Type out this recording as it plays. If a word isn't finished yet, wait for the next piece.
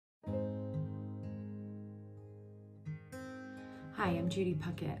Hi, I'm Judy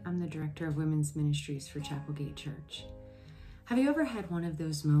Puckett. I'm the Director of Women's Ministries for Chapelgate Church. Have you ever had one of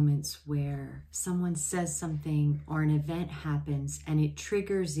those moments where someone says something or an event happens and it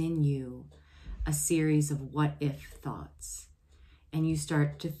triggers in you a series of what if thoughts? And you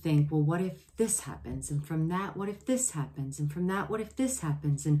start to think, well, what if this happens? And from that, what if this happens? And from that, what if this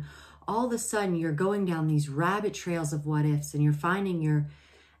happens? And all of a sudden you're going down these rabbit trails of what ifs, and you're finding your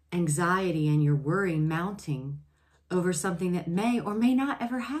anxiety and your worry mounting over something that may or may not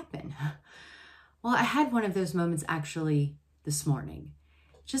ever happen. Well, I had one of those moments actually this morning.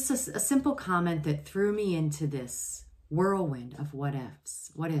 Just a simple comment that threw me into this whirlwind of what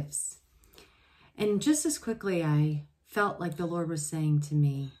ifs. And just as quickly, I felt like the Lord was saying to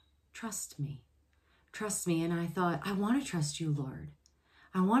me, trust me. And I thought, I want to trust you, Lord.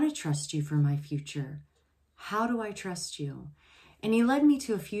 I want to trust you for my future. How do I trust you? And he led me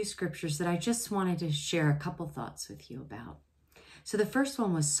to a few scriptures that I just wanted to share a couple thoughts with you about. So the first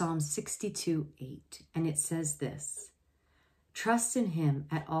one was Psalm 62:8, and it says this: trust in him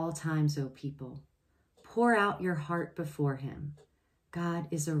at all times, O people. Pour out your heart before him. God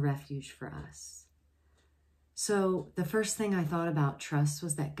is a refuge for us. So the first thing I thought about trust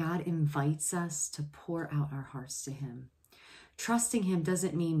was that God invites us to pour out our hearts to him. Trusting him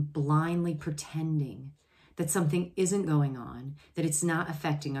doesn't mean blindly pretending that something isn't going on, that it's not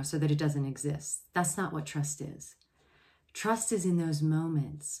affecting us, or that it doesn't exist. That's not what trust is. Trust is in those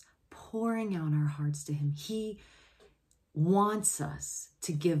moments, pouring out our hearts to him. He wants us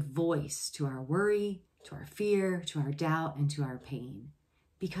to give voice to our worry, to our fear, to our doubt, and to our pain,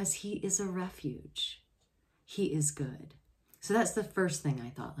 because he is a refuge. He is good. So that's the first thing I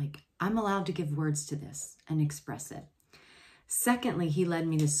thought, like, I'm allowed to give words to this and express it. Secondly, he led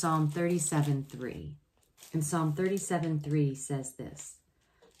me to Psalm 37:3. And Psalm 37:3 says this: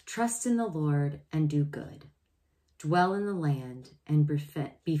 trust in the Lord and do good. Dwell in the land and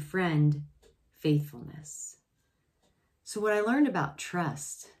befriend faithfulness. So what I learned about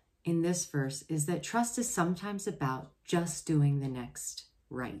trust in this verse is that trust is sometimes about just doing the next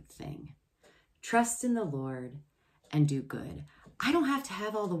right thing. Trust in the Lord and do good. I don't have to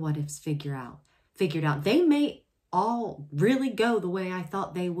have all the what ifs figured out. They may all really go the way I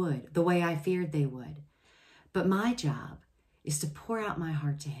thought they would, the way I feared they would. But my job is to pour out my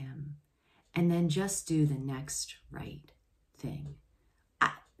heart to him and then just do the next right thing.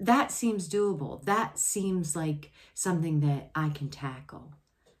 That seems doable. That seems like something that I can tackle.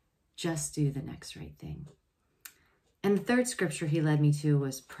 Just do the next right thing. And the third scripture he led me to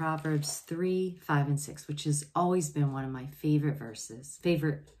was Proverbs 3:5-6, which has always been one of my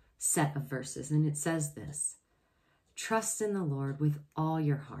favorite set of verses. And it says this: trust in the Lord with all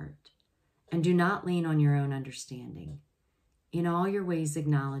your heart, and do not lean on your own understanding. In all your ways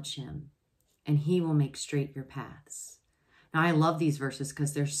acknowledge him, and he will make straight your paths. Now, I love these verses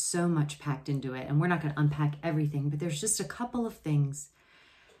because there's so much packed into it, and we're not going to unpack everything, but there's just a couple of things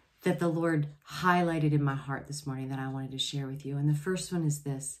that the Lord highlighted in my heart this morning that I wanted to share with you. And the first one is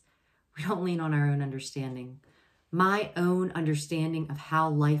this: we don't lean on our own understanding. My own understanding of how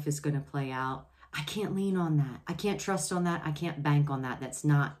life is going to play out, I can't lean on that. I can't trust on that. I can't bank on that. That's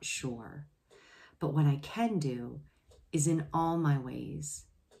not sure. But what I can do is in all my ways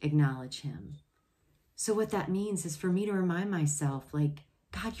acknowledge him. So what that means is for me to remind myself, like,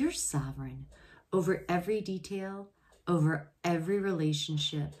 God, you're sovereign over every detail, over every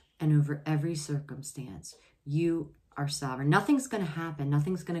relationship, and over every circumstance. You are sovereign. Nothing's going to happen.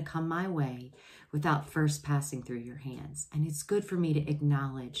 Nothing's going to come my way without first passing through your hands. And it's good for me to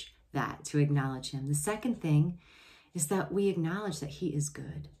acknowledge that, to acknowledge him. The second thing is that we acknowledge that he is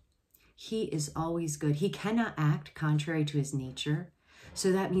good. He is always good. He cannot act contrary to his nature.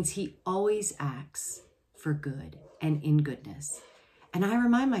 So that means he always acts for good and in goodness. And I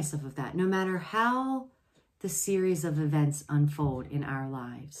remind myself of that no matter how the series of events unfold in our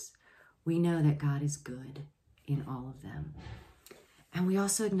lives. We know that God is good in all of them. And we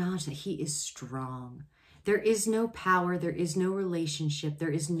also acknowledge that he is strong. There is no power, there is no relationship, there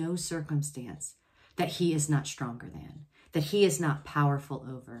is no circumstance that he is not stronger than, that he is not powerful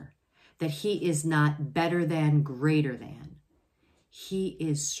over, that he is not better than, greater than. He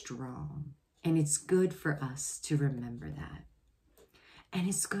is strong. And it's good for us to remember that. And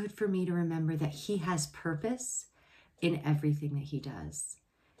it's good for me to remember that he has purpose in everything that he does.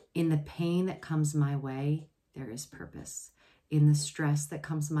 In the pain that comes my way, there is purpose. In the stress that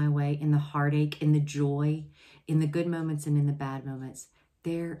comes my way, in the heartache, in the joy, in the good moments and in the bad moments,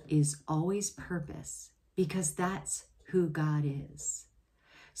 there is always purpose, because that's who God is.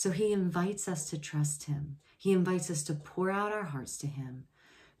 So he invites us to trust him. He invites us to pour out our hearts to him,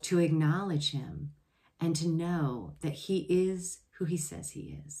 to acknowledge him, and to know that he is who he says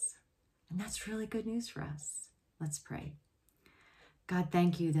he is. And that's really good news for us. Let's pray. God,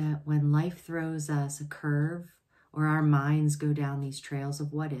 thank you that when life throws us a curve or our minds go down these trails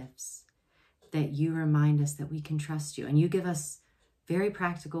of what ifs, that you remind us that we can trust you, and you give us very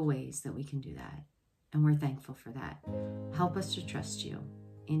practical ways that we can do that. And we're thankful for that. Help us to trust you.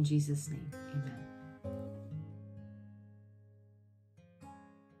 In Jesus' name, amen.